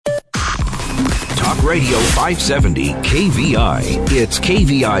Talk Radio 570 KVI. It's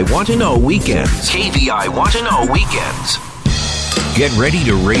KVI Want to Know Weekends. KVI Want to Know Weekends. Get ready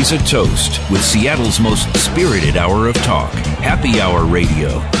to raise a toast with Seattle's most spirited hour of talk. Happy Hour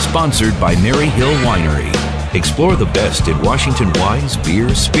Radio, sponsored by Mary Hill Winery. Explore the best in Washington wines,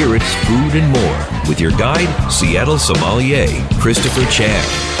 beer, spirits, food, and more with your guide, Seattle sommelier Christopher Chan.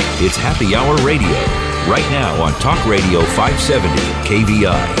 It's Happy Hour Radio, right now on Talk Radio 570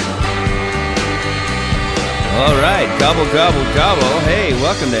 KVI. All right, gobble, gobble, gobble. Hey,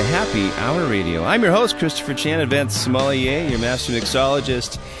 welcome to Happy Hour Radio. I'm your host, Christopher Chan, advanced sommelier, your master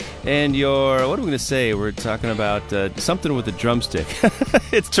mixologist, and your, what are we going to say? We're talking about something with a drumstick.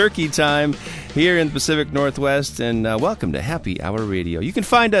 It's turkey time here in the Pacific Northwest, and welcome to Happy Hour Radio. You can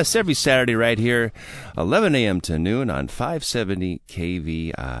find us every Saturday right here, 11 a.m. to noon on 570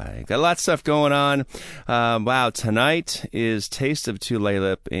 KVI. Got a lot of stuff going on. Wow, tonight is Taste of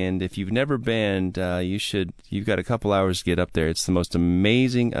Tulalip, and if you've never been, you've got a couple hours to get up there. It's the most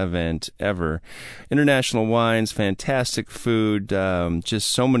amazing event ever. International wines, fantastic food, just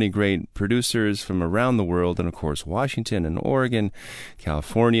so many great producers from around the world, and of course Washington and Oregon,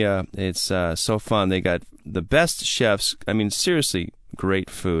 California. It's so fun. They got the best chefs. I mean, seriously, great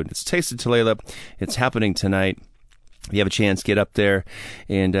food. It's Taste of Tulalip. It's happening tonight. If you have a chance, get up there.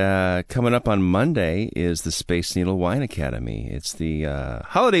 And coming up on Monday is the Space Needle Wine Academy. It's the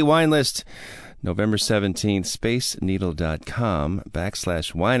holiday wine list, November 17th,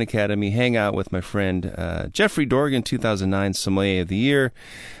 spaceneedle.com/Wine Academy. Hang out with my friend Jeffrey Dorgan, 2009 Sommelier of the Year,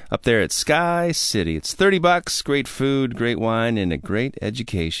 up there at Sky City. It's $30, great food, great wine, and a great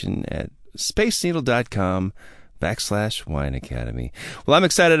education at spaceneedle.com/Wine Academy. Well, I'm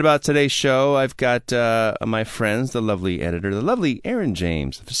excited about today's show. I've got my friends, the lovely editor, the lovely Aaron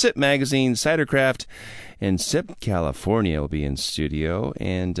James, Sip Magazine, Cidercraft, and Sip California will be in studio,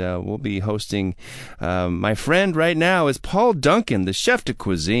 and we'll be hosting. My friend right now is Paul Duncan, the chef de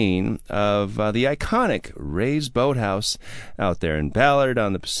cuisine of the iconic Ray's Boathouse out there in Ballard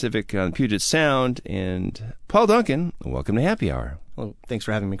on the Pacific, on Puget Sound. And Paul Duncan, welcome to Happy Hour. Well, thanks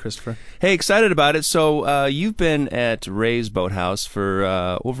for having me, Christopher. Hey, excited about it. So you've been at Ray's Boathouse for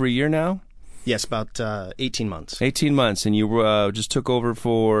over a year now? Yes, about 18 months. 18 months, and you just took over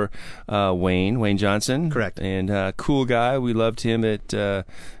for Wayne Johnson. Correct. And cool guy. We loved him at,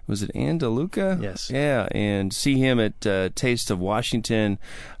 was it Andaluca? Yes. Yeah, and see him at Taste of Washington.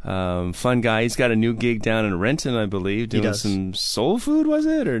 Fun guy. He's got a new gig down in Renton, I believe, doing some soul food, was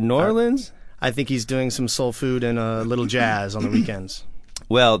it, or New Orleans? I think he's doing some soul food and a little jazz on the weekends.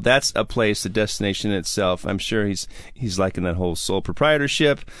 Well, that's a place, a destination in itself. I'm sure he's liking that whole sole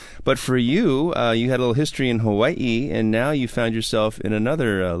proprietorship. But for you, you had a little history in Hawaii, and now you found yourself in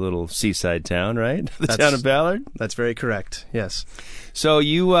another little seaside town, right? Town of Ballard? That's very correct, yes. So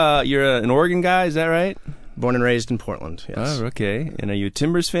you're an Oregon guy, is that right? Born and raised in Portland, yes. Oh, okay. And are you a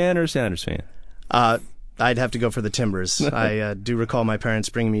Timbers fan or a Sounders fan? I'd have to go for the Timbers. I do recall my parents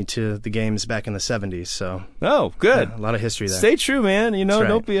bringing me to the games back in the 70s. So. Oh, good. A lot of history there. Stay true, man. You know, right.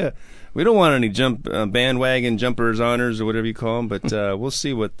 Don't be we don't want any bandwagon jumpers, honors, or whatever you call them, but we'll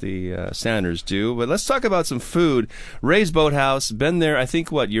see what the Sounders do. But let's talk about some food. Ray's Boathouse, been there, I think,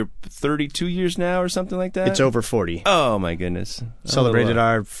 you're 32 years now or something like that? It's over 40. Oh, my goodness. Celebrated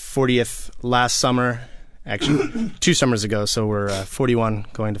our 40th last summer. Actually, 2 summers ago, so we're 41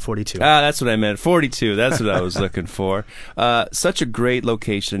 going to 42. That's what I meant. 42, that's what I was looking for. Such a great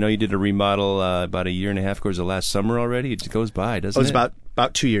location. I know you did a remodel about a year and a half ago. Was it last summer already? It goes by, doesn't it? It was about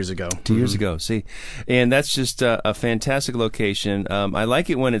 2 years ago. 2 years ago, see. And that's just a fantastic location. I like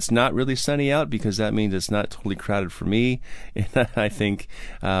it when it's not really sunny out because that means it's not totally crowded for me. And I think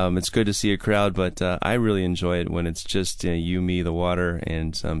it's good to see a crowd, but I really enjoy it when it's just you, me, the water,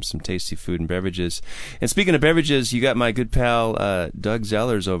 and some tasty food and beverages. And speaking of beverages, you got my good pal Doug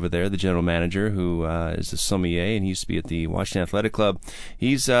Zellers over there, the general manager, who is a sommelier, and he used to be at the Washington Athletic Club.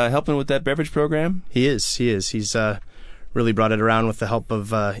 He's helping with that beverage program? He is. He's really brought it around with the help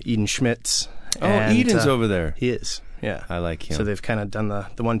of Eden Schmitz. Oh, Eden's over there. He is, yeah. I like him. So they've kind of done the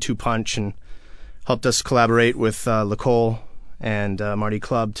 1-2 punch and helped us collaborate with LaCole and Marty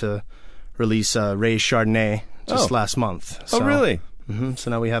Club to release Ray's Chardonnay just last month. So, oh, really? Mm-hmm,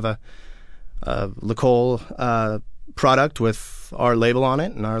 so now we have a LaCole product with our label on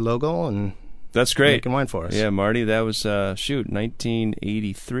it and our logo, and that's great. Making wine for us. Yeah, Marty, that was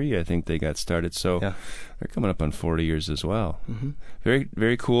 1983 I think they got started, so yeah. They're coming up on 40 years as well. Mm-hmm. Very,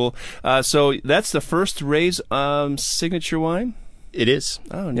 very cool. So that's the first Ray's signature wine? It is.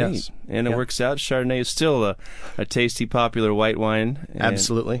 Oh, neat. Yes. And it works out. Chardonnay is still a tasty, popular white wine.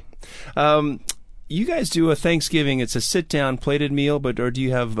 Absolutely. You guys do a Thanksgiving. It's a sit-down plated meal, or do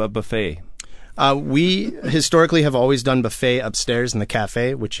you have a buffet? We historically have always done buffet upstairs in the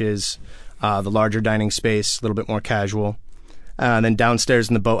cafe, which is the larger dining space, a little bit more casual. And then downstairs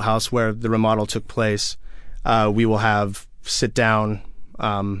in the boathouse where the remodel took place, we will have sit down,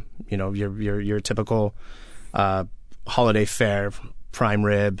 your typical holiday fare, prime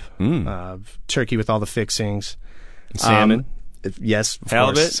rib, turkey with all the fixings. Salmon? Yes, of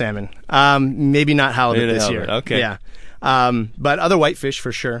halibut? Course, salmon. Maybe not halibut this year. Okay. Yeah. But other whitefish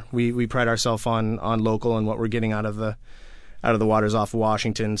for sure. We pride ourselves on local and what we're getting out of the waters off of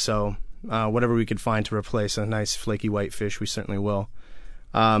Washington. So whatever we could find to replace a nice flaky whitefish, we certainly will.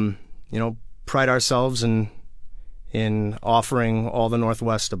 Pride ourselves in offering all the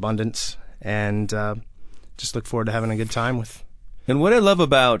Northwest abundance, and just look forward to having a good time with. And what I love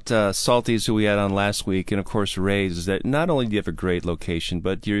about Salty's, who we had on last week, and of course Ray's, is that not only do you have a great location,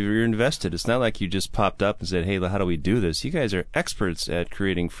 but you're invested. It's not like you just popped up and said, hey, how do we do this? You guys are experts at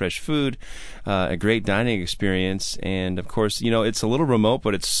creating fresh food, a great dining experience, and of course, it's a little remote,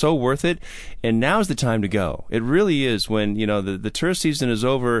 but it's so worth it. And now's the time to go. It really is. When, the tourist season is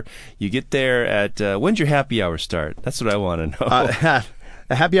over, you get there at, when's your happy hour start? That's what I want to know.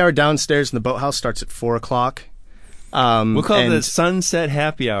 The happy hour downstairs in the boathouse starts at 4:00. We'll call it the sunset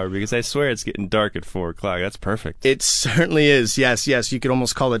happy hour, because I swear it's getting dark at 4:00. That's perfect. It certainly is. Yes. You could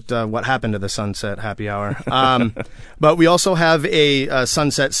almost call it what happened to the sunset happy hour. But we also have a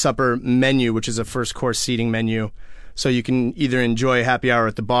sunset supper menu, which is a first course seating menu. So you can either enjoy happy hour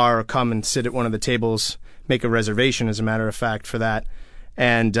at the bar or come and sit at one of the tables, make a reservation, as a matter of fact, for that.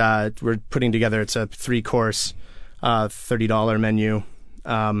 And we're putting together, it's a 3-course, $30 menu.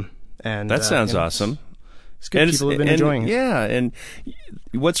 And that sounds awesome. It's good. People have been enjoying it. Yeah, and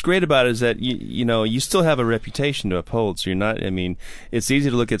what's great about it is that you still have a reputation to uphold. So you're not. It's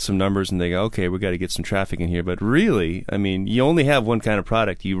easy to look at some numbers and they go, okay, we got to get some traffic in here. But really, you only have one kind of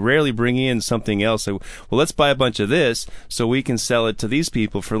product. You rarely bring in something else. So, well, let's buy a bunch of this so we can sell it to these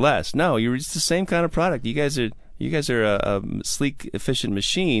people for less. No, it's the same kind of product. You guys are a sleek, efficient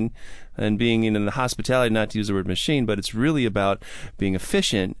machine, and being in the hospitality, not to use the word machine, but it's really about being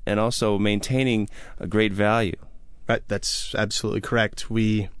efficient and also maintaining a great value. Right, that's absolutely correct.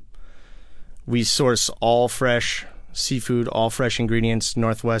 We source all fresh seafood, all fresh ingredients,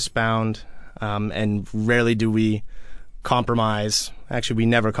 Northwest bound, and rarely do we compromise. Actually, we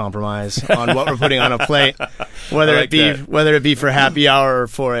never compromise on what we're putting on a plate, whether it be for happy hour or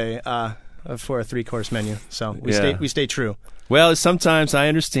for a 3-course menu. So we stay true. Well, sometimes I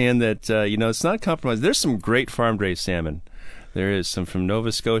understand that it's not compromise. There's some great farm-raised salmon. There is some from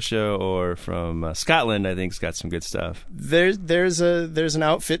Nova Scotia or from Scotland. I think it's got some good stuff. There's an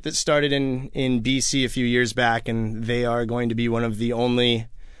outfit that started in BC a few years back, and they are going to be one of the only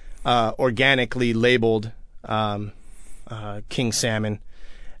organically labeled king salmon.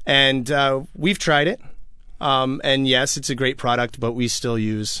 And we've tried it, and yes, it's a great product, but we still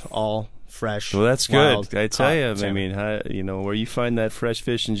use all fresh. Well, that's good. I tell you, salmon. Where you find that fresh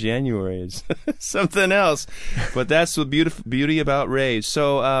fish in January is something else. But that's the beauty about Ray's.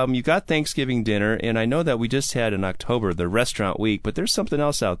 So you got Thanksgiving dinner, and I know that we just had in October the restaurant week, but there's something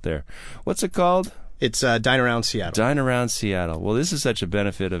else out there. What's it called? It's Dine Around Seattle. Dine Around Seattle. Well, this is such a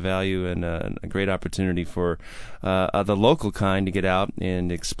benefit, a value, and a great opportunity for the local kind to get out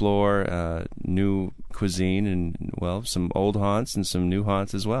and explore new cuisine and, well, some old haunts and some new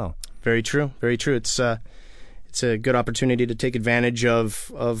haunts as well. Very true. Very true. It's a good opportunity to take advantage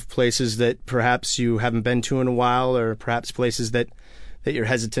of places that perhaps you haven't been to in a while, or perhaps places that you're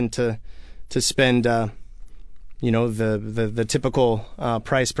hesitant to spend the typical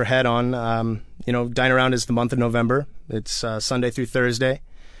price per head on. Dine Around is the month of November. It's Sunday through Thursday.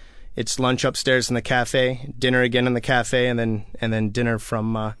 It's lunch upstairs in the cafe, dinner again in the cafe, and then dinner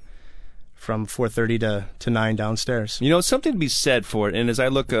from 4:30 to 9 downstairs. Something to be said for it. And as I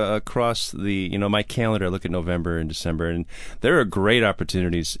look across my calendar, I look at November and December, and there are great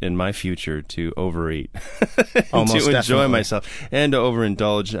opportunities in my future to overeat, to enjoy myself, and to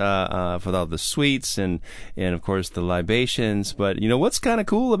overindulge with all the sweets and of course the libations. But what's kind of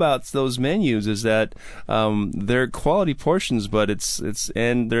cool about those menus is that they're quality portions, but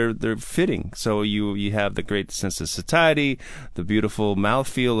they're fitting. So you have the great sense of satiety, the beautiful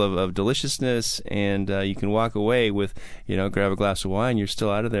mouthfeel of deliciousness. And you can walk away with, grab a glass of wine. You're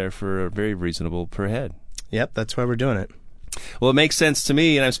still out of there for a very reasonable per head. Yep, that's why we're doing it. Well, it makes sense to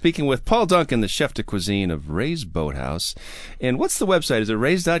me, and I'm speaking with Paul Duncan, the chef de cuisine of Ray's Boathouse. And what's the website? Is it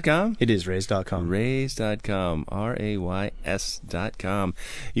rays.com? It is rays.com. Rays.com, Rays.com.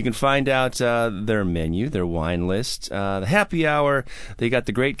 You can find out their menu, their wine list, the happy hour. They got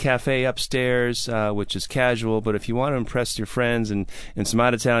the great cafe upstairs, which is casual, but if you want to impress your friends and some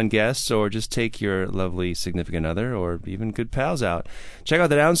out-of-town guests, or just take your lovely significant other or even good pals out, check out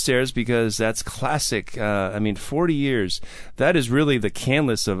the downstairs, because that's classic. 40 years. That is really the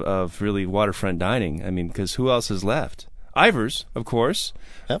canvas of really waterfront dining. I mean, because who else is left? Ivar's, of course,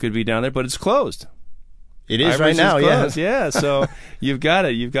 could be down there, but it's closed. It is Ivar's right now, yeah. So you've got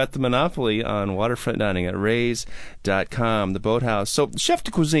it. You've got the monopoly on waterfront dining at Rays.com, the Boathouse. So, chef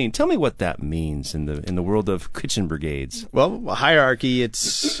de cuisine, tell me what that means in the world of kitchen brigades. Well, hierarchy,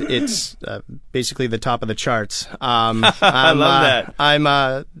 it's basically the top of the charts. I love that. I'm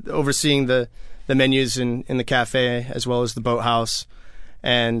overseeing the menus in the cafe as well as the Boathouse,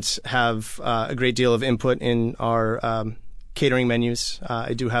 and have a great deal of input in our catering menus.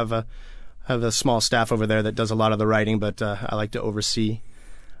 I do have a small staff over there that does a lot of the writing, but I like to oversee.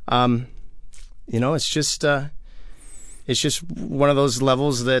 It's just one of those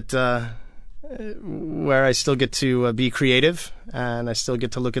levels that where I still get to be creative, and I still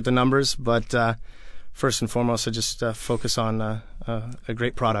get to look at the numbers, but first and foremost, I just focus on a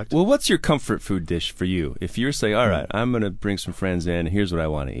great product. Well, what's your comfort food dish for you? If you're saying, all right, I'm going to bring some friends in, here's what I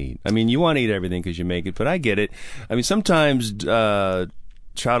want to eat. I mean, you want to eat everything because you make it, but I get it. I mean, sometimes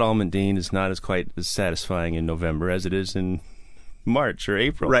trout almondine is not quite as satisfying in November as it is in March or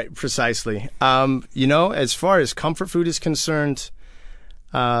April. Right, precisely. As far as comfort food is concerned,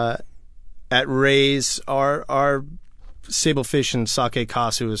 at Ray's, our sable fish and sake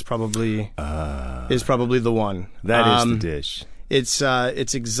kasu is probably the one. That is the dish.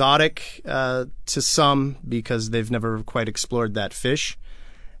 It's exotic to some because they've never quite explored that fish,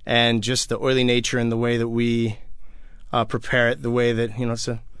 and just the oily nature and the way that we prepare it, the way that it's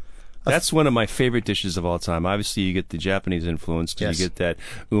that's one of my favorite dishes of all time. Obviously, you get the Japanese influence. Yes. You get that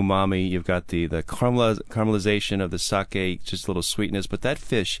umami. You've got the caramelization of the sake, just a little sweetness. But that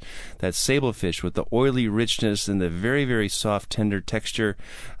fish, that sable fish with the oily richness and the very, very soft, tender texture,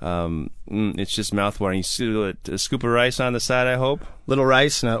 it's just mouthwatering. You see a scoop of rice on the side, I hope? Little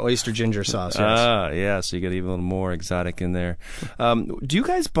rice and an oyster ginger sauce. Yes. Yeah, so you get even a little more exotic in there. Do you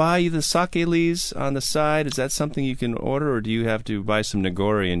guys buy the sake lees on the side? Is that something you can order, or do you have to buy some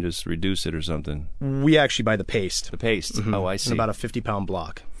nigori and just reduce it or something? We actually buy the paste. The paste. Mm-hmm. Oh, I see. In about a 50-pound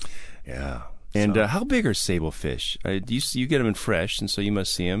block. Yeah. And how big are sable fish? You get them in fresh, and so you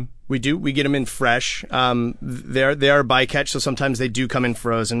must see them. We do. We get them in fresh. They are bycatch, so sometimes they do come in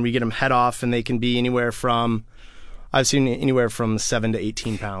frozen. We get them head off, and they can be anywhere from, I've seen anywhere from 7 to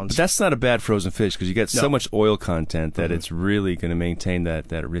 18 pounds. But that's not a bad frozen fish, because you get so much oil content that it's really going to maintain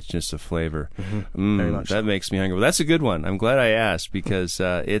that richness of flavor. Very much. That makes me hungry. Well, that's a good one. I'm glad I asked, because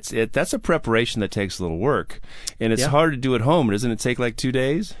that's a preparation that takes a little work, and it's hard to do at home. Doesn't it take like 2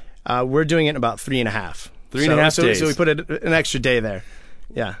 days? We're doing it in about 3.5. 3.5 days. So we put an extra day there.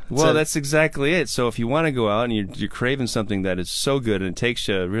 Yeah. Well, that's exactly it. So if you want to go out and you're craving something that is so good and it takes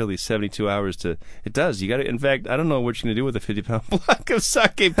you really 72 hours to, it does. You got to. In fact, I don't know what you're going to do with a 50-pound block of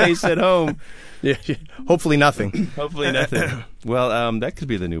sake paste at home. Yeah. Hopefully nothing. Hopefully nothing. Well, that could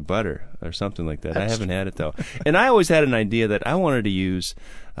be the new butter or something like that. I haven't had it though, and I always had an idea that I wanted to use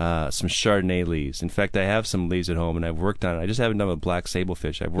some Chardonnay lees. In fact, I have some lees at home, and I've worked on it. I just haven't done it with black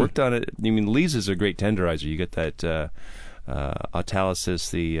sablefish. I've worked on it. I mean, lees is a great tenderizer. You get that autolysis,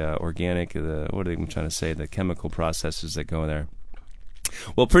 the organic, what am I trying to say? The chemical processes that go in there.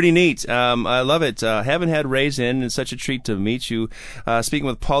 Well, pretty neat. I love it. Haven't had Ray's in. It's such a treat to meet you. Speaking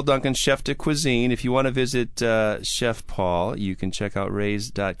with Paul Duncan, chef de cuisine. If you want to visit Chef Paul, you can check out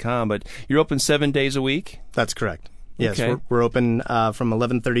Rays.com. But you're open 7 days a week? That's correct. Yes, okay. We're open from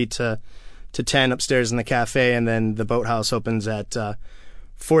 11:30 to 10 upstairs in the cafe, and then the Boathouse opens at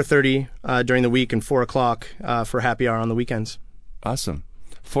 4:30 during the week and 4 o'clock for happy hour on the weekends. Awesome.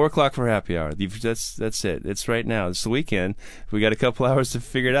 4 o'clock for happy hour. That's it. It's right now. It's the weekend. We got a couple hours to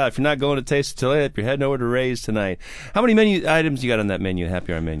figure it out. If you're not going to Taste of Tulalip, you're heading over to Ray's tonight. How many menu items you got on that menu,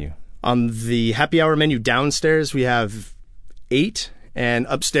 happy hour menu? On the happy hour menu downstairs, we have 8. And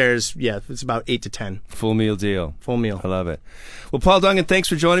upstairs, it's about 8 to 10. Full meal deal. Full meal. I love it. Well, Paul Duncan, thanks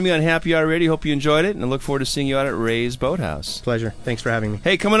for joining me on Happy Hour Radio. Hope you enjoyed it, and I look forward to seeing you out at Ray's Boathouse. Pleasure. Thanks for having me.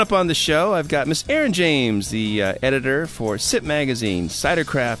 Hey, coming up on the show, I've got Miss Erin James, the editor for Sip Magazine,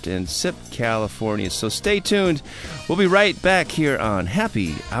 Cidercraft, and Sip California. So stay tuned. We'll be right back here on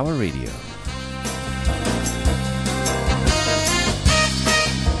Happy Hour Radio.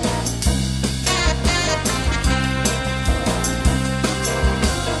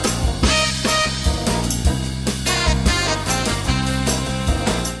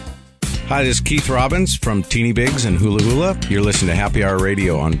 Hi, this is Keith Robbins from Teeny Bigs and Hula Hula. You're listening to Happy Hour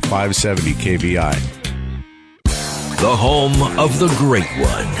Radio on 570 KVI. The home of the great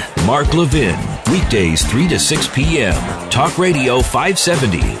one, Mark Levin. Weekdays 3 to 6 p.m. Talk Radio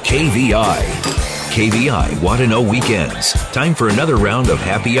 570 KVI. KVI Want to Know Weekends. Time for another round of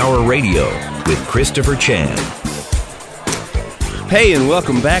Happy Hour Radio with Christopher Chan. Hey, and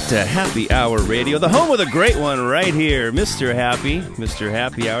welcome back to Happy Hour Radio, the home of the great one right here, Mr. Happy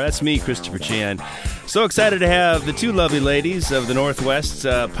Hour. That's me, Christopher Chan. So excited to have the two lovely ladies of the Northwest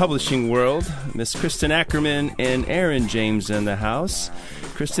publishing world, Miss Kristen Ackerman and Erin James in the house.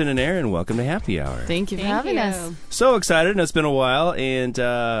 Kristen and Erin, welcome to Happy Hour. Thank you for having us. So excited, and it's been a while, and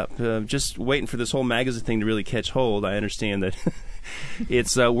just waiting for this whole magazine thing to really catch hold. I understand that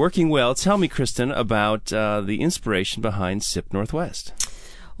it's working well. Tell me, Kristen, about the inspiration behind SIP Northwest.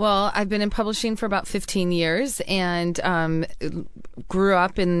 Well, I've been in publishing for about 15 years and grew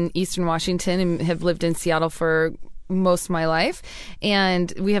up in Eastern Washington and have lived in Seattle for most of my life.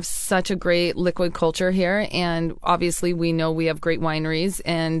 And we have such a great liquid culture here. And obviously, we know we have great wineries.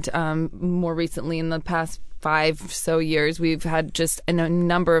 And more recently, in the past 5 so years, we've had just a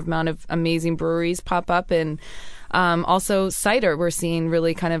number of amazing breweries pop up, and also cider we're seeing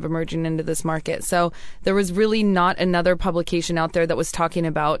really kind of emerging into this market. So there was really not another publication out there that was talking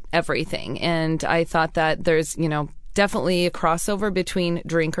about everything. And I thought that there's, definitely a crossover between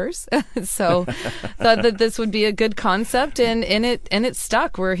drinkers. So thought that this would be a good concept, and it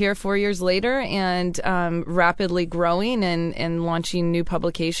stuck. We're here 4 years later and rapidly growing and launching new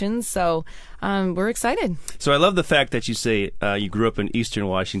publications. So we're excited. So I love the fact that you say you grew up in Eastern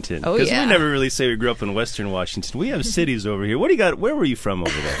Washington. Oh, yeah. Because we never really say we grew up in Western Washington. We have cities over here. What do you got? Where were you from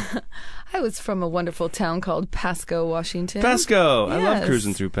over there? I was from a wonderful town called Pasco, Washington. Pasco. Yes. I love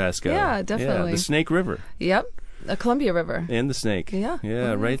cruising through Pasco. Yeah, definitely. Yeah, the Snake River. Yep. The Columbia River. And the Snake. Yeah. Yeah,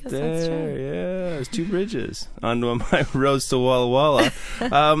 Well, I right guess there. that's true. Yeah, there's 2 bridges on my roads to Walla Walla.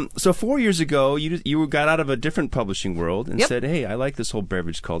 So 4 years ago, you got out of a different publishing world and said, hey, I like this whole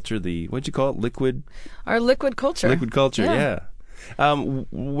beverage culture, what'd you call it, liquid? Our liquid culture. Liquid culture, yeah.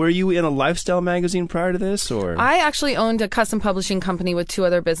 Were you in a lifestyle magazine prior to this, or? I actually owned a custom publishing company with 2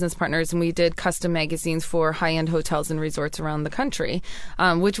 other business partners, and we did custom magazines for high-end hotels and resorts around the country,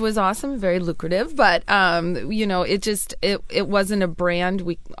 which was awesome, very lucrative. But it wasn't a brand.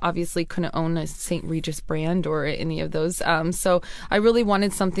 We obviously couldn't own a St. Regis brand or any of those. So I really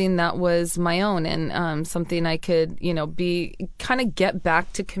wanted something that was my own and something I could, get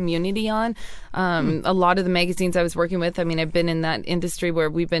back to community on. A lot of the magazines I was working with, I've been in that industry where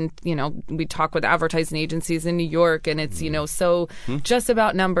we've been, we talk with advertising agencies in New York, and it's, so just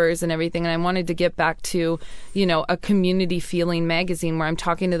about numbers and everything. And I wanted to get back to, a community feeling magazine where I'm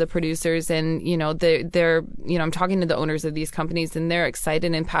talking to the producers and, they're I'm talking to the owners of these companies, and they're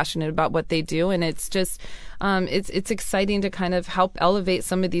excited and passionate about what they do. And it's just, it's exciting to kind of help elevate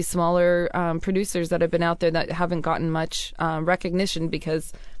some of these smaller producers that have been out there that haven't gotten much recognition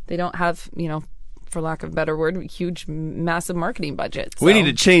because they don't have, for lack of a better word, huge, massive marketing budgets. So. We need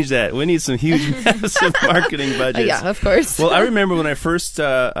to change that. We need some huge, massive marketing budgets. Yeah, of course. Well, I remember when I first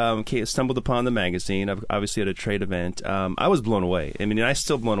stumbled upon the magazine, obviously at a trade event, I was blown away. I'm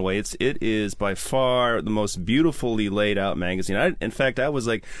still blown away. It is by far the most beautifully laid out magazine. In fact, I was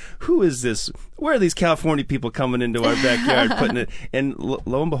like, who is this? Where are these California people coming into our backyard putting it? And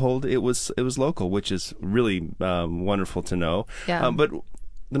lo and behold, it was local, which is really wonderful to know. Yeah. But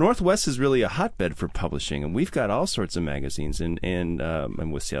the Northwest is really a hotbed for publishing, and we've got all sorts of magazines. And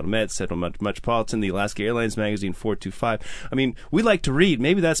I'm with Seattle Met, Seattle Metropolitan, the Alaska Airlines magazine, 425. We like to read.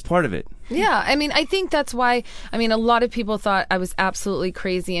 Maybe that's part of it. Yeah, I think that's why. A lot of people thought I was absolutely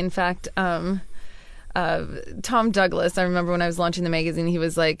crazy. In fact, Tom Douglas, I remember when I was launching the magazine,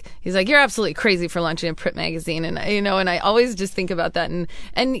 he's like, you're absolutely crazy for launching a print magazine. And, and I always just think about that. And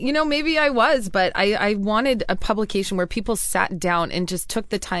maybe I was, but I wanted a publication where people sat down and just took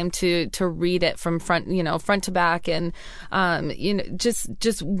the time to read it from front to back. And,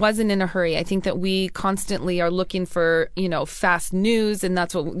 just wasn't in a hurry. I think that we constantly are looking for, fast news, and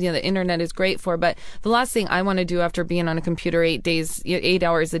that's what, the internet is great for. But the last thing I want to do after being on a computer 8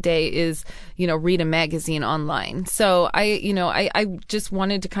 hours a day is, read a magazine online. So I just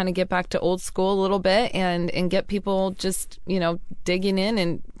wanted to kind of get back to old school a little bit and get people just, digging in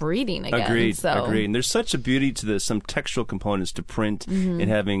and reading again. Agreed. And there's such a beauty to some textual components to print and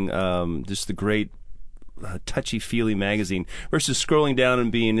having just the great touchy-feely magazine versus scrolling down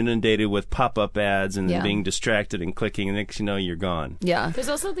and being inundated with pop-up ads and being distracted and clicking, and next you know, you're gone. Yeah. There's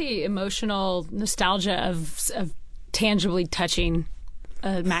also the emotional nostalgia of tangibly touching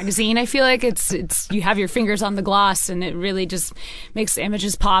a magazine. I feel like it's you have your fingers on the gloss, and it really just makes the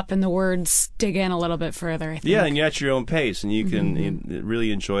images pop and the words dig in a little bit further, I think. Yeah, and you're at your own pace, and you can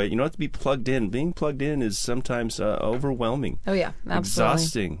really enjoy it. You don't have to be plugged in. Being plugged in is sometimes overwhelming. Oh, yeah, absolutely.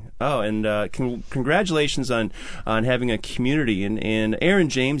 Exhausting. Oh, and congratulations on having a community. And Aaron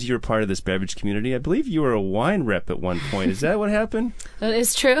James, you're part of this beverage community. I believe you were a wine rep at one point. Is that what happened? That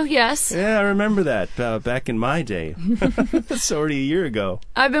is true, yes. Yeah, I remember that back in my day. That's already a year ago.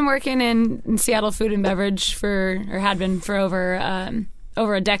 I've been working in Seattle food and beverage had been for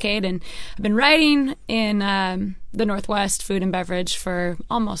over a decade, and I've been writing in the Northwest food and beverage for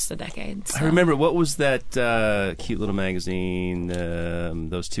almost a decade. So. I remember, what was that cute little magazine?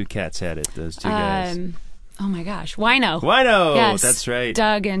 Those two cats had it. Those two guys. Oh my gosh, Wino. Yes, that's right.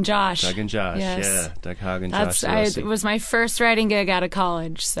 Doug and Josh. Yes. Yeah. Doug Hogg and Josh. It was my first writing gig out of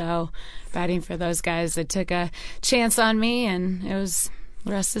college, so writing for those guys, they took a chance on me, and it was.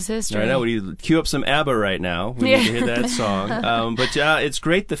 The rest is history. I know. We need to cue up some ABBA right now. We need to hear that song. But it's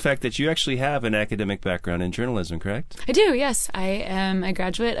great the fact that you actually have an academic background in journalism, correct? I do, yes. I am a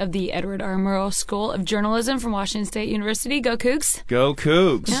graduate of the Edward R. Murrow School of Journalism from Washington State University. Go Cougs. Go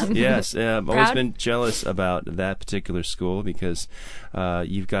Cougs. Yeah. Yes. I've always been jealous about that particular school because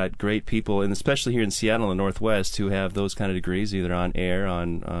you've got great people, and especially here in Seattle and the Northwest, who have those kind of degrees, either on air,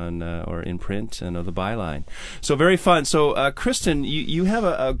 or in print, and the byline. So very fun. So, Kristen, you have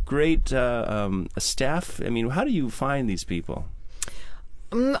a great staff. I mean, how do you find these people?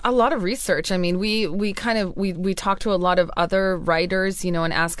 A lot of research. I mean, we talk to a lot of other writers,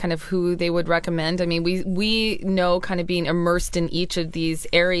 and ask kind of who they would recommend. I mean, we know, kind of being immersed in each of these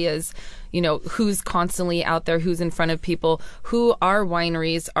areas, who's constantly out there, who's in front of people, who our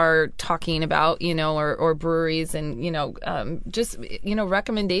wineries are talking about, or breweries, and just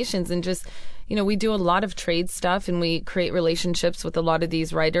recommendations, and just. We do a lot of trade stuff, and we create relationships with a lot of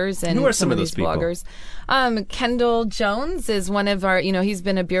these writers and who are some of these those people? Bloggers. Kendall Jones is one of our, he's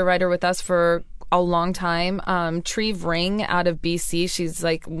been a beer writer with us for a long time. Treve Ring out of BC. She's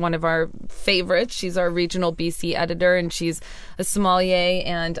like one of our favorites. She's our regional BC editor, and she's a sommelier,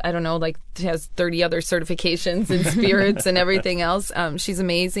 and I don't know, like has 30 other certifications in spirits and everything else. She's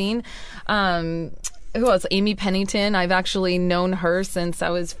amazing. Who else? Amy Pennington. I've actually known her since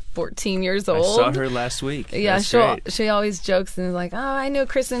I was 14 years old. I saw her last week. Yeah, she always jokes and is like, I knew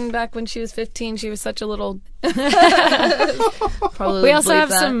Kristen back when she was 15. She was such a little... Probably we also have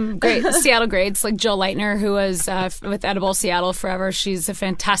some great Seattle greats, like Jill Leitner, who was with Edible Seattle forever. She's a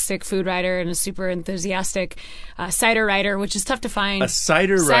fantastic food writer and a super enthusiastic cider writer, which is tough to find. A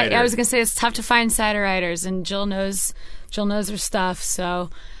cider writer? I was going to say it's tough to find cider writers, and Jill knows her stuff, so...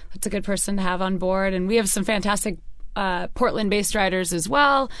 That's a good person to have on board. And we have some fantastic Portland-based writers as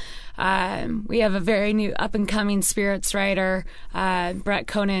well. We have a very new up-and-coming spirits writer, Brett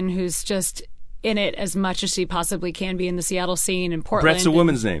Conan, who's just in it as much as she possibly can be in the Seattle scene in Portland. Brett's a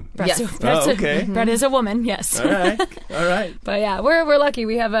woman's name. Okay. Brett is a woman, yes. All right. But yeah, we're lucky.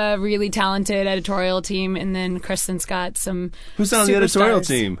 We have a really talented editorial team, and then Kristen's got some Who's on the editorial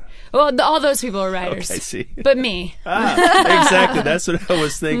team? Well, all those people are writers. Okay, I see. But me. Exactly. That's what I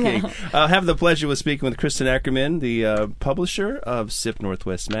was thinking. I have the pleasure of speaking with Kristen Ackerman, the publisher of Sip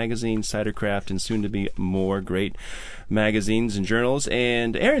Northwest Magazine, Cidercraft, and soon to be more great magazines and journals,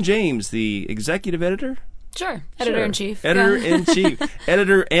 and Aaron James, the executive editor. Sure. Editor-in-chief. Editor-in-chief.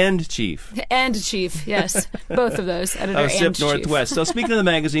 Editor and chief. And chief, yes. Both of those. Editor and Sip chief. Northwest. So speaking of the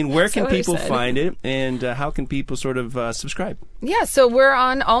magazine, where can people find it, and how can people sort of subscribe? Yeah, so we're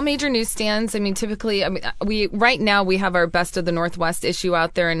on all major newsstands. I mean, typically, right now we have our Best of the Northwest issue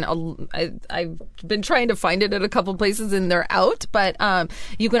out there, and I've been trying to find it at a couple places, and they're out. But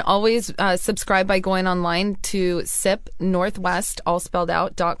you can always subscribe by going online to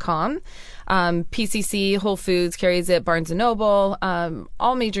sipnorthwest.com. PCC, Whole Foods carries it, Barnes & Noble,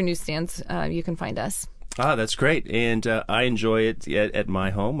 all major newsstands, you can find us. That's great. And I enjoy it at my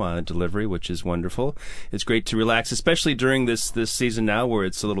home, delivery, which is wonderful. It's great to relax, especially during this season now where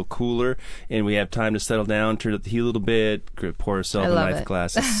it's a little cooler and we have time to settle down, turn up the heat a little bit, pour ourselves a nice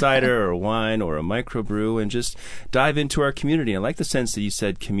glass of cider or wine or a microbrew, and just dive into our community. I like the sense that you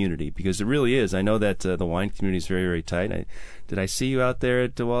said community, because it really is. I know that the wine community is very, very tight. Did I see you out there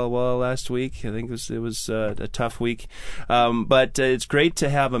at Walla Walla last week? I think it was a tough week. But it's great to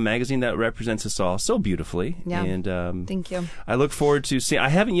have a magazine that represents us all so beautifully. Yeah. And thank you. I look forward to seeing. I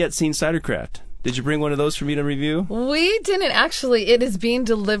haven't yet seen Cidercraft, Did you bring one of those for me to review? We didn't actually. It is being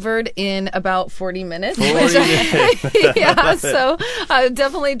delivered in about 40 minutes. 40 minutes. Yeah, so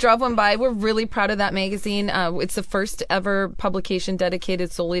definitely drop one by. We're really proud of that magazine. It's the first ever publication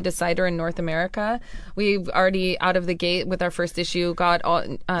dedicated solely to cider in North America. We've already, out of the gate with our first issue, got all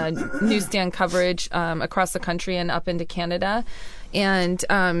newsstand coverage across the country and up into Canada. And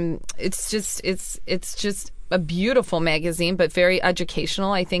it's just a beautiful magazine, but very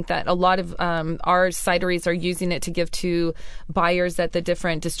educational. I think that a lot of our cideries are using it to give to buyers at the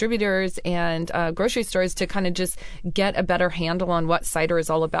different distributors and grocery stores to kind of just get a better handle on what cider is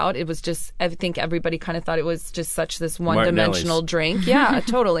all about. It was just, I think everybody kind of thought it was just such this one-dimensional drink. Yeah,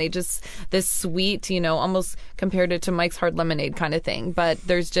 totally. Just this sweet, almost compared it to Mike's Hard Lemonade kind of thing. But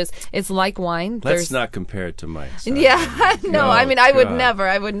there's just, it's like wine. Let's not compare it to Mike's. Yeah, no, I mean, I would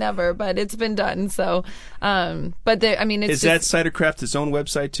never, but it's been done. So, but it's is that Cidercraft its own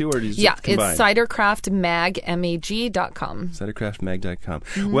website too, or is it combined? It's cidercraftmag.com. Cidercraftmag.com.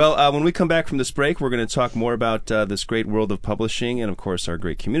 Mm-hmm. Well, when we come back from this break, we're going to talk more about this great world of publishing and, of course, our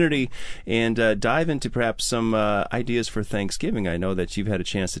great community, and dive into perhaps some ideas for Thanksgiving. I know that you've had a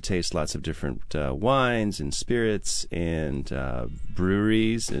chance to taste lots of different wines and spirits and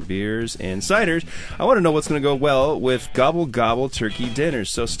breweries and beers and ciders. I want to know what's going to go well with Gobble Gobble Turkey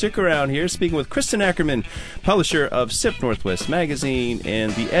Dinners. So stick around here. Speaking with Kristen Ackerman, publisher of Sip Northwest magazine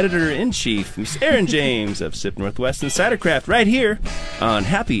and the editor-in-chief, Miss Erin James of Sip Northwest and Cidercraft, right here on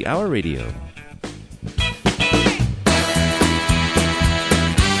Happy Hour Radio.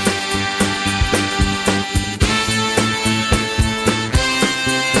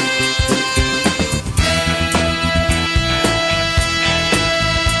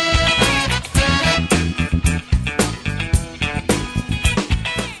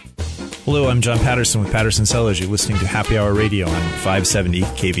 Hello, I'm John Patterson with Patterson Cellars. You're listening to Happy Hour Radio on 570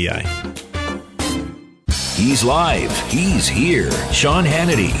 KVI. He's live. He's here. Sean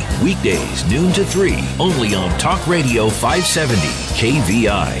Hannity. Weekdays, noon to 3. Only on Talk Radio 570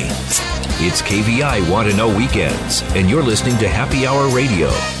 KVI. It's KVI Want to Know Weekends. And you're listening to Happy Hour Radio.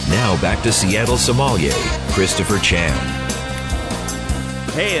 Now back to Seattle sommelier, Christopher Chan.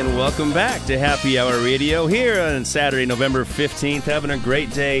 Hey, and welcome back to Happy Hour Radio here on Saturday, November 15th. Having a great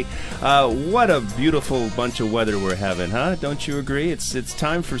day. What a beautiful bunch of weather we're having, huh? Don't you agree? It's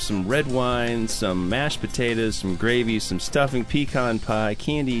time for some red wine, some mashed potatoes, some gravy, some stuffing, pecan pie,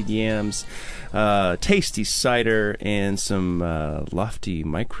 candied yams, tasty cider, and some lofty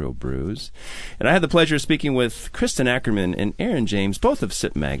microbrews. And I had the pleasure of speaking with Kristen Ackerman and Erin James, both of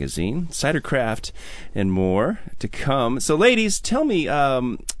Sip Magazine, Cidercraft, and more to come. So, ladies, tell me,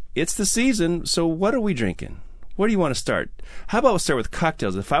 it's the season, so what are we drinking? Where do you want to start? How about we start with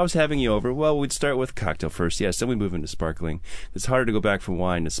cocktails? If I was having you over, well, we'd start with cocktail first, yes. Then we move into sparkling. It's harder to go back from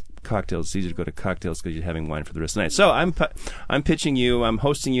wine to cocktails. It's easier to go to cocktails because you're having wine for the rest of the night. So I'm pitching you. I'm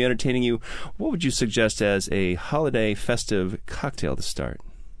hosting you, entertaining you. What would you suggest as a holiday festive cocktail to start?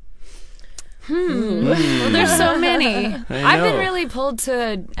 Well, there's so many. I've been really pulled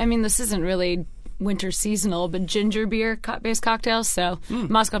to, this isn't really winter seasonal, but ginger beer based cocktails. So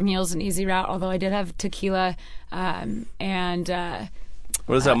Moscow Mule is an easy route, although I did have tequila and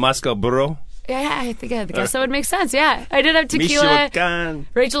what is that, Moscow Burro? Yeah, I guess that would make sense. Yeah, I did have tequila,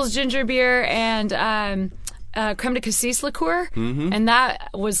 Rachel's ginger beer, and creme de cassis liqueur, and that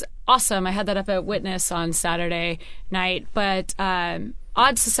was awesome. I had that up at Witness on Saturday night. But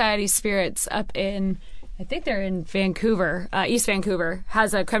Odd Society Spirits up in, I think they're in Vancouver, East Vancouver,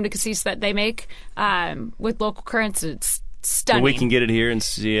 has a creme de cassis that they make with local currants. It's stunning. Well, we can get it here in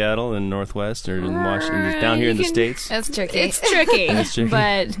Seattle and Northwest, or in Washington, down here in the States. That's tricky. It's tricky,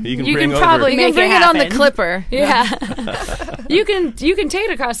 but you can probably make bring it on the Clipper. Yeah, you can take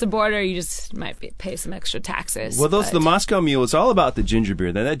it across the border. You just might pay some extra taxes. Well, the Moscow Mule, it's all about the ginger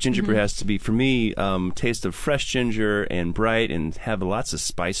beer. Now, that ginger beer has to be, for me, taste of fresh ginger and bright and have lots of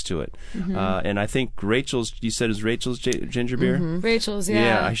spice to it. And I think Rachel's, you said is Rachel's ginger beer? Rachel's,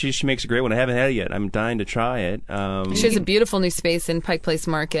 yeah. Yeah, she makes a great one. I haven't had it yet. I'm dying to try it. She has a beautiful new space in Pike Place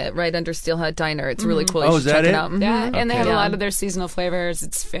Market, right under Steelhead Diner. It's really cool. Oh, is that check it? Out. Yeah, and they have a lot of their seasonal flavors.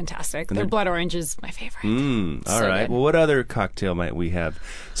 It's fantastic. Their blood orange is my favorite. All right. Good. Well, what other cocktail might we have?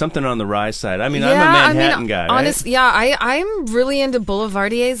 Something on the rye side. I'm a Manhattan guy, right? I'm really into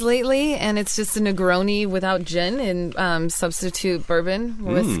Boulevardiers lately, and it's just a Negroni without gin and substitute bourbon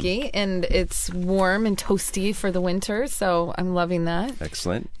whiskey, and it's warm and toasty for the winter, so I'm loving that.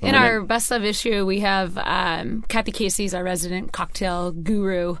 Excellent. In our best of issue, we have Kathy Casey's, our resident cocktail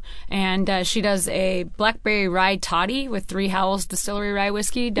guru, and she does a blackberry rye toddy with Three Howls Distillery rye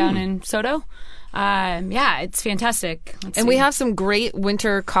whiskey down in Soto. It's fantastic. And we have some great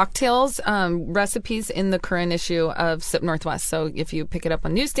winter cocktails recipes in the current issue of Sip Northwest. So if you pick it up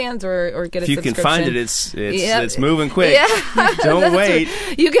on newsstands or get a If you subscription, can find it, it's moving quick. Yeah. Don't wait.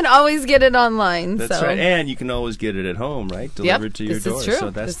 Right. You can always get it online. That's right. And you can always get it at home, right? Delivered to your this is door. true. So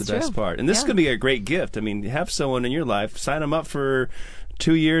that's This the is best true. part. And this could be a great gift. I mean, have someone in your life, sign them up for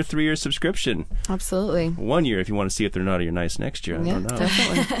 2-year, 3-year subscription. Absolutely. 1 year if you want to see if they're naughty or nice next year. I don't know.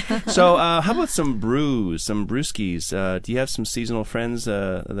 Definitely. So how about some brews, some brewskis? Do you have some seasonal friends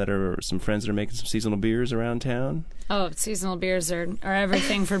that are making some seasonal beers around town? Oh, seasonal beers are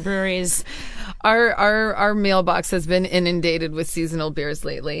everything for breweries. Our mailbox has been inundated with seasonal beers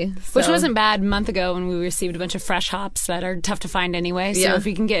lately. Which so- wasn't bad a month ago when we received a bunch of fresh hops that are tough to find anyway. So Yeah. if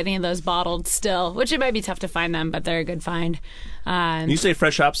we can get any of those bottled still, which it might be tough to find them, but they're a good find. You say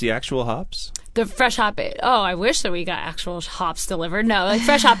fresh hops, the actual hops? The fresh hop, I wish that we got actual hops delivered. No, like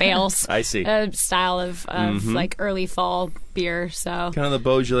fresh hop ales. I see. A style of like early fall beer. So Kind of the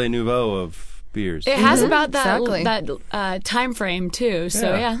Beaujolais Nouveau of beers. it has about exactly. that time frame too.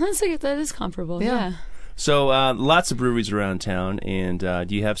 So Yeah. that is comparable. Yeah. So lots of breweries around town, and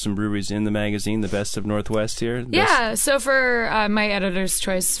do you have some breweries in the magazine, the Best of Northwest here? Yeah, so for my editor's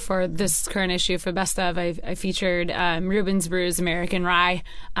choice for this current issue for Best of, I featured Reuben's Brews American Rye,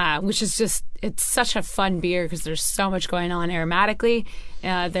 which is it's such a fun beer because there's so much going on aromatically.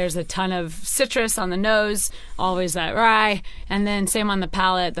 There's a ton of citrus on the nose, always that rye, and then same on the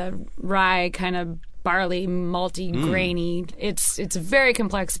palate, the rye kind of barley, malty, grainy. It's a very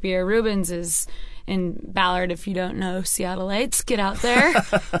complex beer. Reuben's is in Ballard. If you don't know Seattleites, get out there.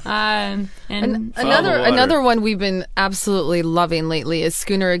 And Another one we've been absolutely loving lately is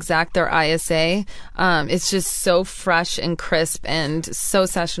Schooner Exact, their ISA. It's just so fresh and crisp and so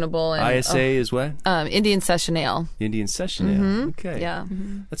sessionable. And, ISA is what? Indian Session Ale. Indian Session Ale. Okay. Yeah.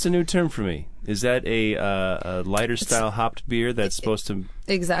 That's a new term for me. Is that a lighter style hopped beer that's supposed to...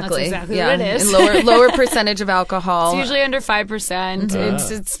 Exactly. That's exactly yeah. what it is. And lower percentage of alcohol. It's usually under 5%.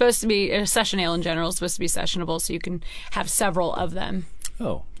 It's supposed to be a session ale in general. Is supposed to be sessionable, so you can have several of them.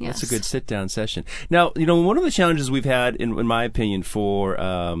 Oh, that's a Yes. good sit-down session. Now, one of the challenges we've had, in my opinion, for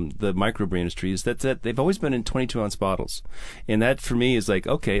the microbrew industry is that they've always been in 22-ounce bottles. And that, for me, is like,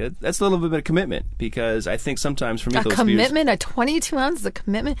 okay, that's a little bit of a commitment, because I think sometimes, for me, a those commitment, a 22 ounces, a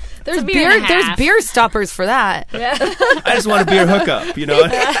commitment. There's a beer and a There's half. beer stoppers for that. I just want a beer hookup,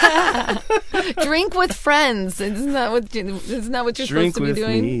 Drink with friends. Isn't that what you're Drink supposed to be with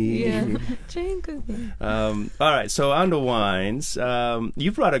doing? me. Yeah. Drink with me. All right, so on to wines. You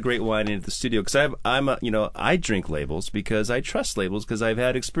brought a great wine into the studio because I drink labels because I trust labels because I've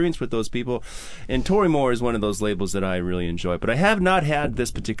had experience with those people, and Torrymore is one of those labels that I really enjoy. But I have not had this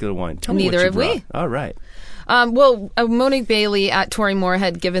particular wine. Tell me what Neither you have we. brought. All right. Monique Bailey at Torrymore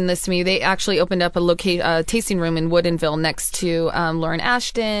had given this to me. They actually opened up a tasting room in Woodinville next to Lauren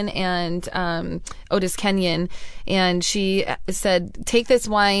Ashton and Otis Kenyon. And she said, take this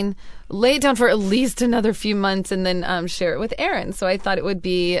wine, lay it down for at least another few months, and then share it with Aaron. So I thought it would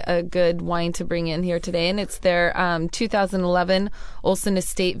be a good wine to bring in here today. And it's their 2011 Olson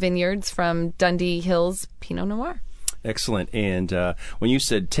Estate Vineyards from Dundee Hills Pinot Noir. Excellent. And when you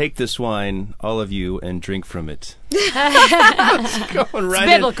said, take this wine, all of you, and drink from it. Going right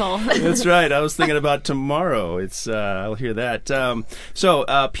in. Biblical. That's right. I was thinking about tomorrow. I'll hear that.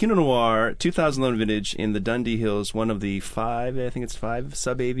 So Pinot Noir, 2011 vintage in the Dundee Hills, one of the five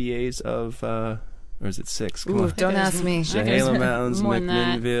sub-AVAs of... or is it 6? Come Ooh, on. don't ask me. Chehalis Mountains, more than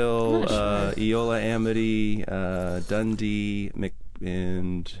that. McMinnville, Eola Amity, Dundee,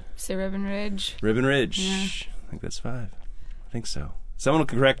 and Say Ribbon Ridge. Ribbon Ridge. Yeah. I think that's 5. I think so. Someone will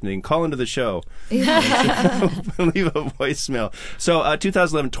correct me and call into the show. Leave a voicemail. So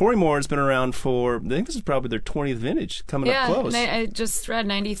 2011, Torrymore has been around for, I think this is probably their 20th vintage, coming up close. And I just read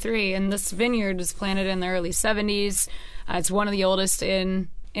 93, and this vineyard was planted in the early 70s. It's one of the oldest in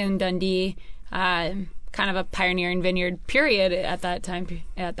Dundee. Kind of a pioneering vineyard period at that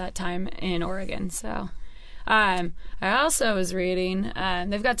time in Oregon. So I also was reading,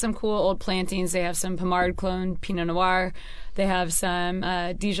 they've got some cool old plantings. They have some Pomard clone Pinot Noir. They have some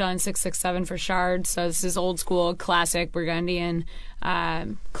Dijon 667 for Chard. So this is old school, classic Burgundian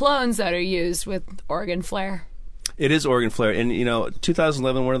clones that are used with Oregon flair. It is Oregon Flair, and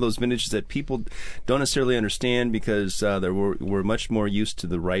 2011, one of those vintages that people don't necessarily understand because we're much more used to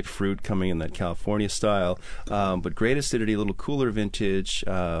the ripe fruit coming in that California style. But great acidity, a little cooler vintage.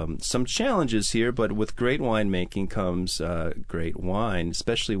 Some challenges here, but with great winemaking comes great wine,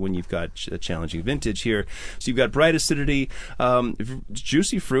 especially when you've got a challenging vintage here. So you've got bright acidity,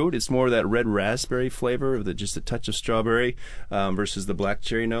 juicy fruit. It's more of that red raspberry flavor, just a touch of strawberry, versus the black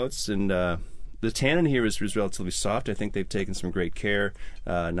cherry notes, and the tannin here is relatively soft. I think they've taken some great care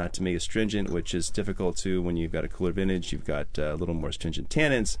not to make it astringent, which is difficult too when you've got a cooler vintage. You've got a little more astringent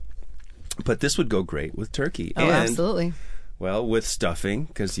tannins. But this would go great with turkey. Oh, absolutely. Well, with stuffing,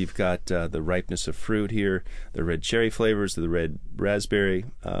 because you've got the ripeness of fruit here, the red cherry flavors, the red raspberry.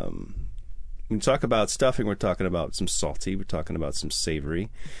 When we talk about stuffing, we're talking about some salty, we're talking about some savory.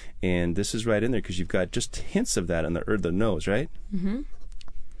 And this is right in there because you've got just hints of that on the nose, right? Mm-hmm.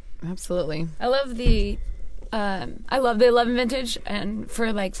 Absolutely. I love the 11 vintage, and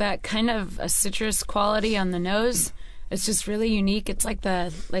for like that kind of a citrus quality on the nose, it's just really unique. It's like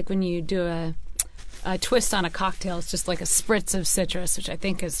when you do a twist on a cocktail, it's just like a spritz of citrus, which I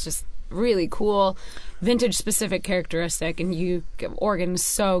think is just really cool, vintage specific characteristic. And Oregon's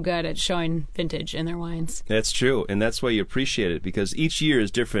so good at showing vintage in their wines. That's true, and that's why you appreciate it, because each year is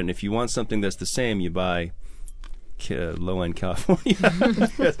different. If you want something that's the same, you buy low-end California.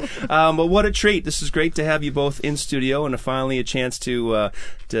 But what a treat. This is great to have you both in studio and finally a chance to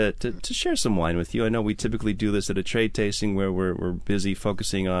share some wine with you. I know we typically do this at a trade tasting where we're busy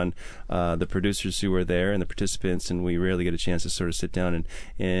focusing on the producers who are there and the participants, and we rarely get a chance to sort of sit down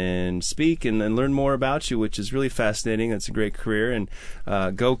and speak and learn more about you, which is really fascinating. That's a great career. And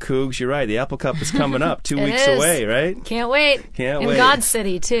go Cougs. You're right. The Apple Cup is coming up 2 weeks away, right? Can't wait. In God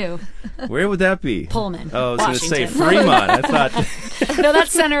City, too. Where would that be? Pullman. Oh, I was going to say Washington. Fremont. I thought. No,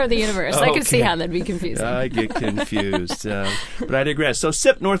 that's center of the universe. I Okay. can see how that'd be confusing. I get confused. But I digress. So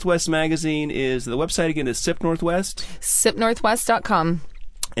Sip Northwest magazine is, the website again is Sip Northwest? SipNorthwest.com.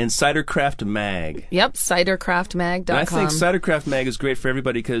 And Cidercraft Mag. Yep, cidercraftmag.com. And I think Cidercraft Mag is great for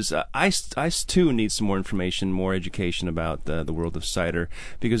everybody because I too need some more information, more education about the world of cider,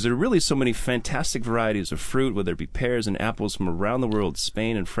 because there are really so many fantastic varieties of fruit, whether it be pears and apples from around the world,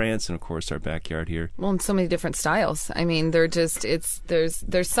 Spain and France, and of course our backyard here. Well, and so many different styles. I mean,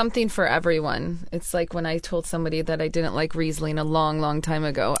 there's something for everyone. It's like when I told somebody that I didn't like Riesling a long, long time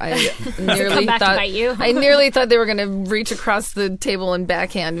ago. I nearly back to thought bite you. I nearly thought they were going to reach across the table and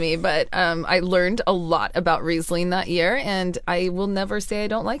backhand me, but I learned a lot about Riesling that year, and I will never say I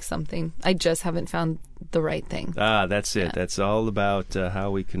don't like something. I just haven't found the right thing. That's it. Yeah. That's all about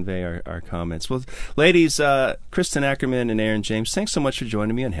how we convey our comments. Well, ladies, Kristen Ackerman and Aaron James, thanks so much for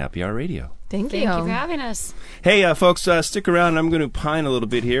joining me on Happy Hour Radio. Thank you for having us. Hey, folks, stick around. I'm going to pine a little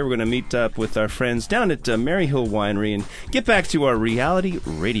bit here. We're going to meet up with our friends down at Maryhill Winery and get back to our reality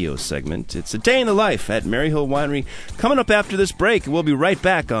radio segment. It's a day in the life at Maryhill Winery. Coming up after this break, we'll be right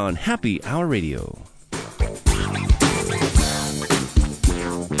back on Happy Hour Radio.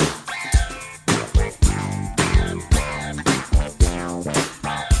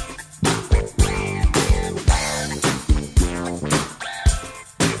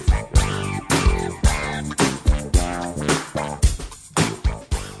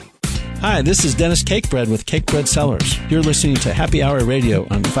 Hi, this is Dennis Cakebread with Cakebread Cellars. You're listening to Happy Hour Radio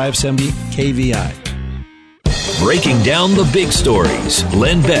on 570 KVI. Breaking down the big stories.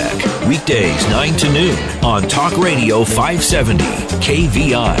 Len Beck, weekdays 9 to noon on Talk Radio 570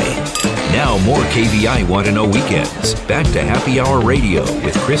 KVI. Now more KVI Want to Know Weekends. Back to Happy Hour Radio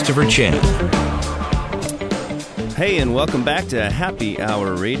with Christopher Chan. Hey, and welcome back to Happy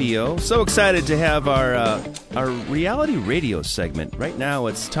Hour Radio. So excited to have our reality radio segment. Right now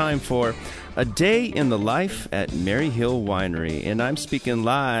it's time for A Day in the Life at Maryhill Winery. And I'm speaking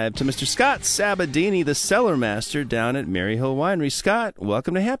live to Mr. Scott Sabadini, the cellar master down at Maryhill Winery. Scott,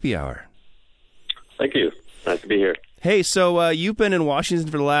 welcome to Happy Hour. Thank you. Nice to be here. Hey, so you've been in Washington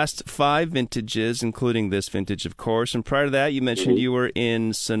for the last 5 vintages, including this vintage, of course. And prior to that, you mentioned you were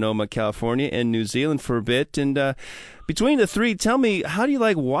in Sonoma, California, and New Zealand for a bit. And between the three, tell me, how do you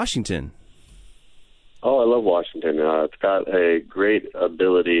like Washington? Oh, I love Washington. It's got a great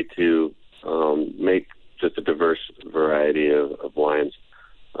ability to make just a diverse variety of wines.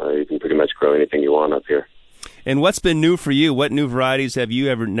 You can pretty much grow anything you want up here. And what's been new for you? What new varieties have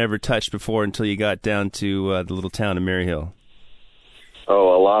you never touched before until you got down to the little town of Maryhill?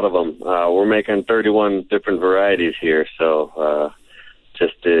 Oh, a lot of them. We're making 31 different varieties here, so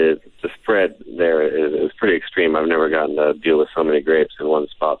just the spread there is pretty extreme. I've never gotten to deal with so many grapes in one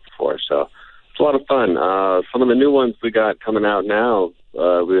spot before, so it's a lot of fun. Some of the new ones we got coming out now,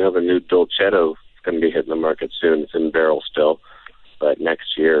 we have a new Dolcetto going to be hitting the market soon. It's in barrel still, but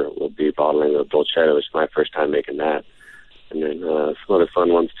next year we'll be bottling the Dolcetto, which is my first time making that. And then some other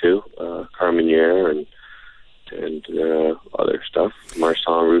fun ones too, Carmenere and other stuff.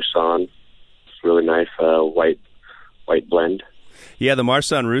 Marsanne, Roussanne. It's really nice white blend. Yeah, the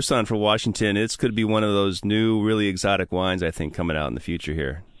Marsanne Roussanne for Washington, it could be one of those new, really exotic wines, I think, coming out in the future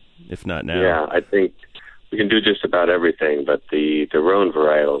here, if not now. Yeah, I think we can do just about everything, but the Rhone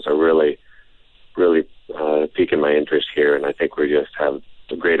varietals are really piquing my interest here, and I think we just have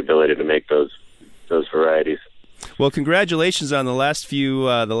a great ability to make those varieties. Well, congratulations on the last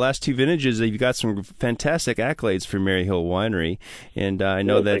two vintages. You've got some fantastic accolades for Maryhill Winery, and I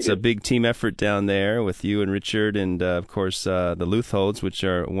know that's a big team effort down there with you and Richard, and of course the Leutholds, which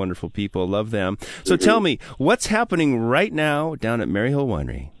are wonderful people. Love them. So tell me, what's happening right now down at Maryhill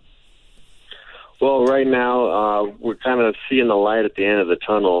Winery? Well, right now we're kind of seeing the light at the end of the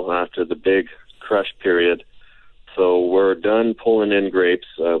tunnel after the big crush period. So we're done pulling in grapes.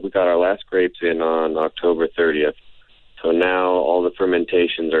 We got our last grapes in on October 30th. So now all the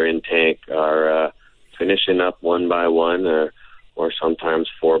fermentations are in tank, are finishing up one by one, or sometimes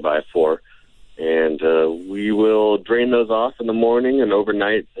 4 by 4. And we will drain those off in the morning and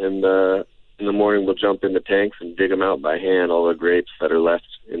overnight. And in the morning we'll jump in the tanks and dig them out by hand, all the grapes that are left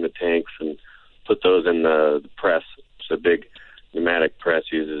in the tanks, and put those in the press. It's a big pneumatic press,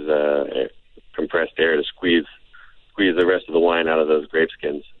 uses compressed air to squeeze the rest of the wine out of those grape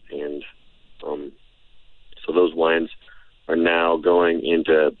skins. And so those wines are now going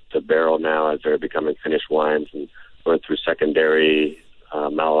into the barrel now as they're becoming finished wines and going through secondary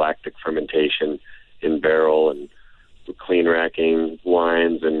malolactic fermentation in barrel, and clean racking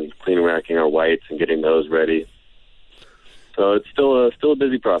wines and clean racking our whites and getting those ready. So it's still a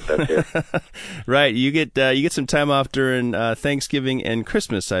busy process here. Right. You get some time off during Thanksgiving and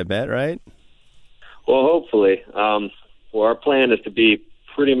Christmas, I bet, right? Well, hopefully. Well, our plan is to be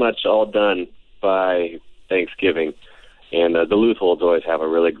pretty much all done by Thanksgiving. And the Leutholds always have a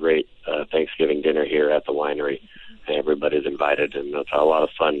really great Thanksgiving dinner here at the winery. Everybody's invited, and it's a lot of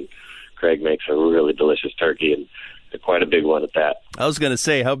fun. Craig makes a really delicious turkey, and quite a big one at that. I was going to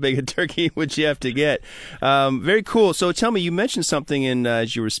say, how big a turkey would you have to get? Very cool. So tell me, you mentioned something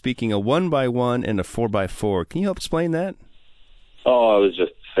as you were speaking, a 1x1 and a 4x4. Can you help explain that? Oh, I was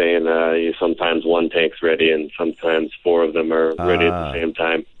just saying sometimes one tank's ready and sometimes 4 of them are ready at the same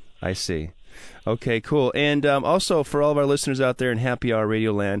time. I see. Okay, cool. And also, for all of our listeners out there in Happy Hour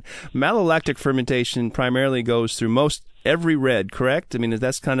Radio Land, malolactic fermentation primarily goes through most every red, correct? I mean,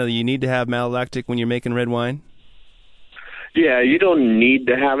 that's kind of, you need to have malolactic when you're making red wine? Yeah, you don't need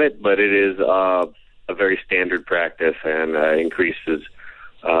to have it, but it is a very standard practice, and increases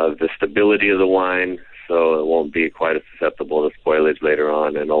the stability of the wine, so it won't be quite as susceptible to spoilage later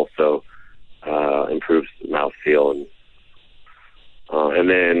on, and also improves mouthfeel. And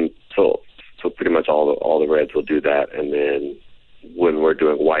then so pretty much all the reds will do that. And then when we're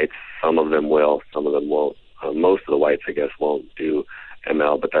doing whites, some of them will, some of them won't. Most of the whites, I guess, won't do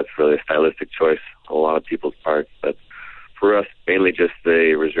ML, but that's really a stylistic choice on a lot of people's parts. But for us, mainly just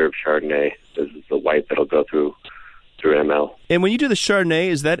the Reserve Chardonnay. This is the white that'll go through ML. And when you do the Chardonnay,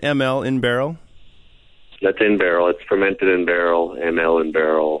 is that ML in barrel? That's in barrel. It's fermented in barrel, ML in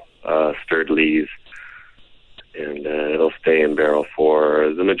barrel, stirred lees, and it'll stay in barrel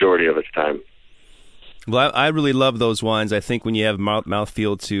for the majority of its time. Well, I really love those wines. I think when you have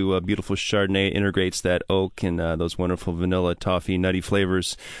mouthfeel to beautiful Chardonnay, it integrates that oak and those wonderful vanilla, toffee, nutty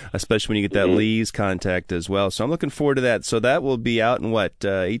flavors, especially when you get that lees contact as well. So I'm looking forward to that. So that will be out in,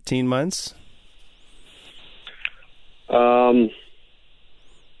 18 months? Yeah,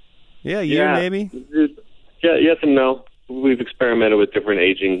 a year maybe? Yeah, yes and no. We've experimented with different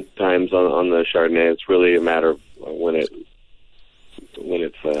aging times on the Chardonnay. It's really a matter of when it's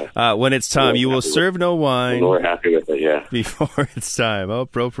time. You will serve no wine. We're happy with it, yeah. Before it's time. How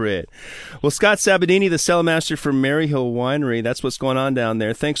appropriate. Well, Scott Sabatini, the cellarmaster for Maryhill Winery, that's what's going on down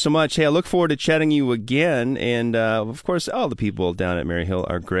there. Thanks so much. Hey, I look forward to chatting you again. And, of course, all the people down at Maryhill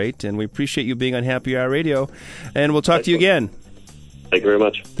are great. And we appreciate you being on Happy Hour Radio. And we'll talk to you again. Thank you very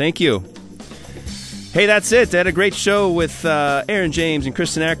much. Thank you. Hey, that's it. I had a great show with Aaron James and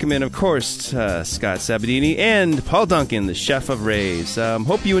Kristen Ackerman, of course, Scott Sabatini, and Paul Duncan, the chef of Ray's.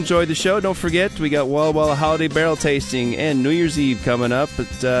 Hope you enjoyed the show. Don't forget, we got Walla Walla Holiday Barrel Tasting and New Year's Eve coming up. But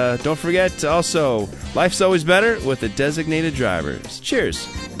don't forget, also, life's always better with the designated drivers. Cheers.